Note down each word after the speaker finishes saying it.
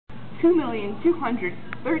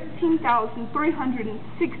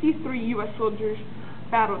2,213,363 U.S. soldiers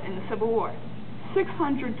battled in the Civil War.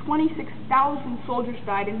 626,000 soldiers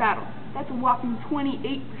died in battle. That's a whopping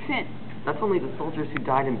 28%. That's only the soldiers who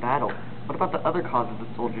died in battle. What about the other causes of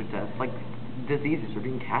soldiers' deaths, like diseases or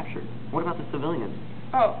being captured? What about the civilians?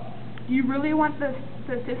 Oh, you really want the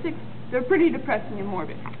statistics? They're pretty depressing and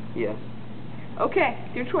morbid. Yes. Okay,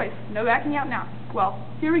 your choice. No backing out now. Well,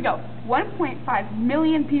 here we go. 1.5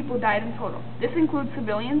 million people died in total. This includes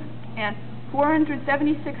civilians, and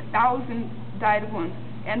 476,000 died of wounds,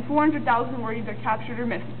 and 400,000 were either captured or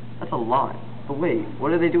missing. That's a lot. But wait,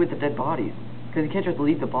 what do they do with the dead bodies? Because you can't just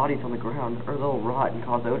leave the bodies on the ground, or they'll rot and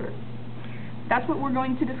cause odor. That's what we're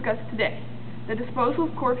going to discuss today. The disposal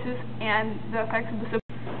of corpses and the effects of the civil.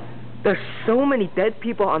 There's so many dead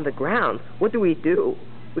people on the ground. What do?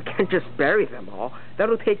 We can't just bury them all.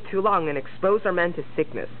 That'll take too long and expose our men to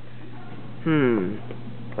sickness.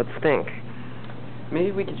 Let's think.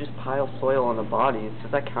 Maybe we could just pile soil on the bodies.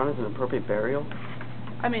 Does that count as an appropriate burial?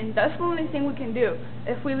 I mean, that's the only thing we can do.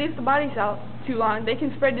 If we leave the bodies out too long, they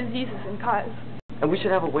can spread diseases and cause. And we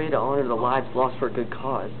should have a way to honor the lives lost for a good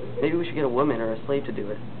cause. Maybe we should get a woman or a slave to do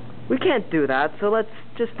it. We can't do that, so let's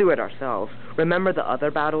just do it ourselves. Remember the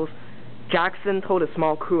other battles? Jackson told a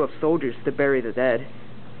small crew of soldiers to bury the dead.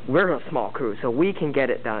 We're a small crew, so we can get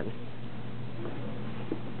it done.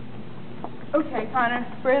 Okay, Connor,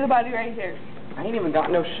 bury the body right here. I ain't even got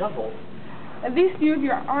no shovel. At least use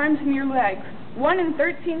your arms and your legs. 1 in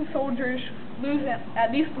 13 soldiers lose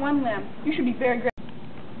at least one limb. You should be very grateful.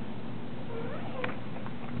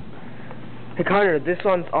 Hey Connor, this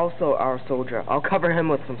one's also our soldier. I'll cover him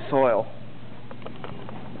with some soil.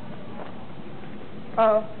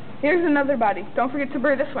 Oh, here's another body. Don't forget to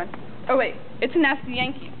bury this one. Oh wait, it's a nasty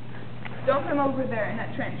Yankee. Dump him over there in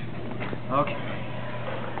that trench. Okay.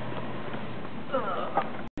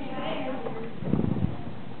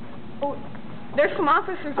 Oh, there's some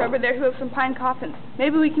officers over there who have some pine coffins.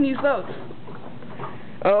 Maybe we can use those.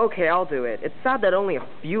 Oh, okay, I'll do it. It's sad that only a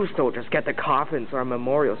few soldiers get the coffins or a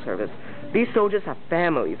memorial service. These soldiers have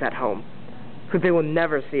families at home who they will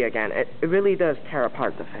never see again. It really does tear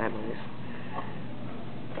apart the families.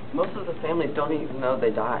 Most of the families don't even know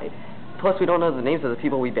they died. Plus, we don't know the names of the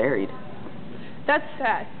people we buried. That's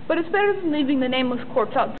sad, but it's better than leaving the nameless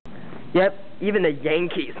corpse out. Yep, even the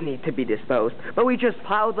Yankees need to be disposed, but we just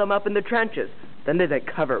piled them up in the trenches. Then they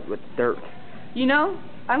cover it with dirt. You know,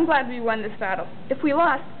 I'm glad we won this battle. If we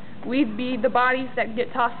lost, we'd be the bodies that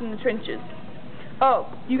get tossed in the trenches.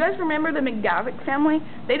 Oh, you guys remember the McGavick family?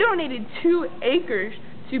 They donated 2 acres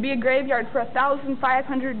to be a graveyard for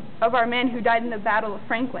 1,500 of our men who died in the Battle of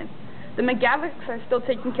Franklin. The McGavicks are still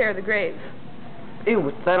taking care of the graves. Ew,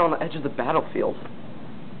 what's that on the edge of the battlefield?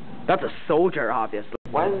 That's a soldier, obviously.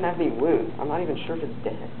 Why doesn't it have any wounds? I'm not even sure if it's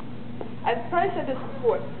dead. I've probably said this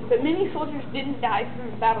before, but many soldiers didn't die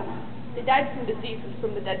from battle wounds. They died from diseases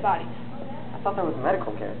from the dead bodies. I thought there was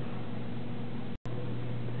medical care.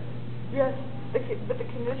 Yes, but the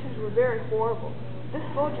conditions were very horrible. This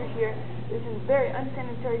soldier here is in very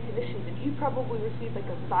unsanitary conditions, and he probably received like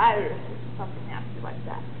a virus or something nasty like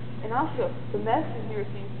that. And also, the medicine he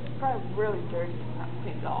received is probably really dirty and not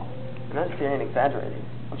clean at all. I'm not saying exaggerating.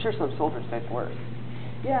 I'm sure some soldiers face worse.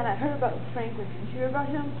 Yeah, and I heard about Franklin. Did you hear about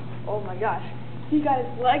him? Oh my gosh. He got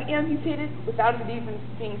his leg amputated without it even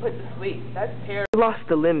being put to sleep. That's terrible. You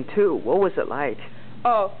lost a limb too. What was it like?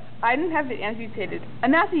 Oh, I didn't have it amputated. A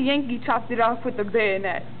nasty Yankee chopped it off with a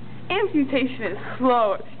bayonet. Amputation is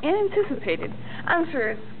slow and anticipated. I'm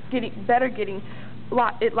sure it's getting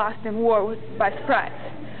it lost in war by surprise.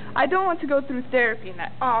 I don't want to go through therapy and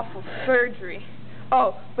that awful surgery.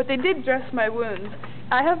 Oh, but they did dress my wounds.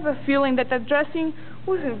 I have a feeling that the dressing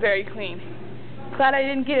wasn't very clean. Glad I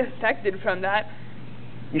didn't get infected from that.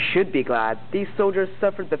 You should be glad. These soldiers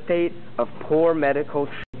suffered the fate of poor medical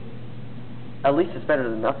treatment. At least it's better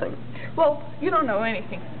than nothing. Well, you don't know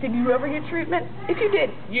anything. Did you ever get treatment? If you did,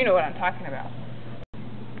 you know what I'm talking about.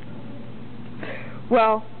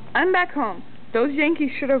 Well, I'm back home. Those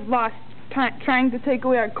Yankees should have lost trying to take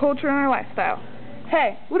away our culture and our lifestyle.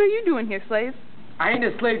 Hey, what are you doing here, slave? I ain't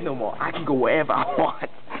a slave no more. I can go wherever I want.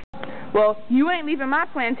 Well, you ain't leaving my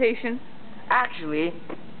plantation. Actually,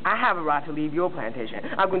 I have a right to leave your plantation.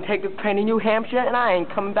 I'm going to take this train to New Hampshire, and I ain't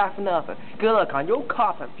coming back for nothing. Good luck on your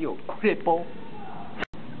coffin field, cripple.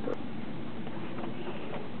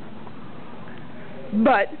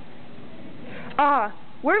 But,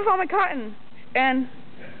 where's all my cotton? And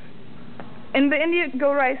the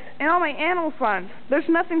indigo rice, and all my animal farms? There's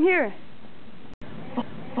nothing here.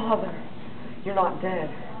 Father, you're not dead.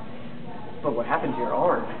 But what happened to your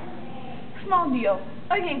arm? Small deal.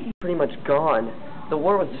 A Yankee. Pretty much gone. The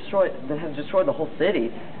war has destroyed the whole city.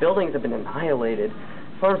 Buildings have been annihilated.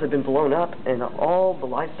 Farms have been blown up, and all the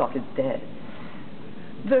livestock is dead.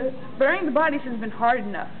 Burying the bodies has been hard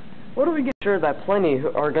enough. What do we get? Sure that plenty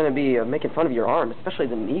are going to be making fun of your arm, especially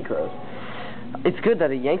the Negroes. It's good that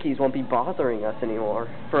the Yankees won't be bothering us anymore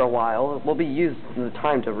for a while. We'll be using the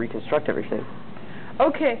time to reconstruct everything.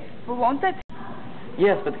 Okay, but won't that...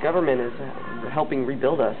 Yes, but the government is helping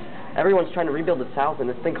rebuild us. Everyone's trying to rebuild the South in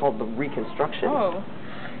this thing called the Reconstruction. Oh.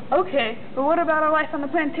 Okay, but what about our life on the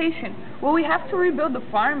plantation? Will we have to rebuild the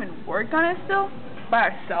farm and work on it still? By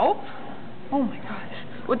ourselves? Oh my gosh.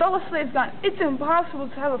 With all the slaves gone, it's impossible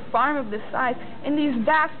to have a farm of this size in these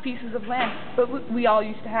vast pieces of land that we all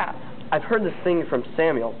used to have. I've heard this thing from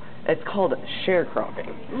Samuel. It's called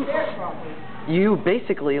sharecropping. Sharecropping? You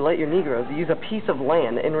basically let your Negroes use a piece of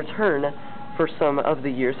land in return for some of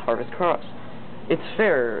the year's harvest crops. It's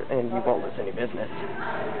fair, and you won't lose any business.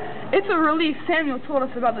 It's a relief Samuel told us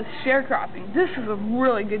about this sharecropping. This is a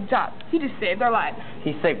really good job. He just saved our lives.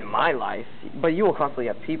 He saved my life, but you will constantly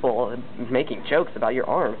have people making jokes about your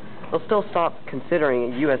arm. They'll still stop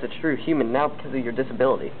considering you as a true human now because of your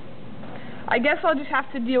disability. I guess I'll just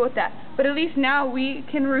have to deal with that. But at least now we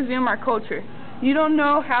can resume our culture. You don't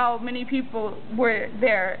know how many people were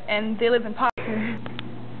there, and they live in poverty.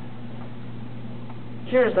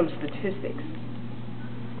 Here are some statistics.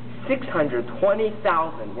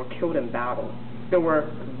 620,000 were killed in battle. There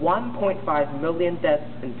were 1.5 million deaths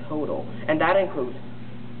in total, and that includes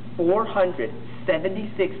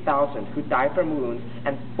 476,000 who died from wounds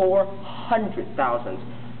and 400,000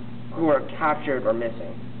 who were captured or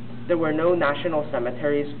missing. There were no national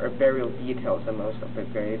cemeteries or burial details in most of the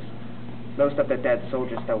graves. Most of the dead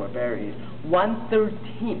soldiers that were buried.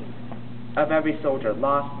 1/13 of every soldier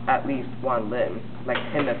lost at least one limb, like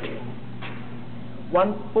Timothy.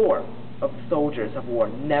 1/4 of soldiers of war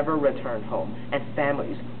never returned home, and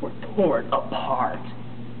families were torn apart.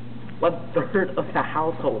 1/3 of the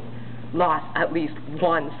households lost at least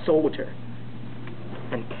one soldier.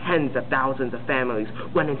 And tens of thousands of families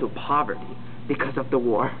went into poverty because of the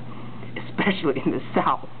war, especially in the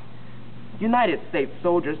South. United States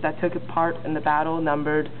soldiers that took part in the battle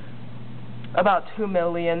numbered about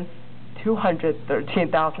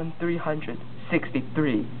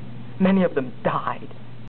 2,213,363. Many of them died.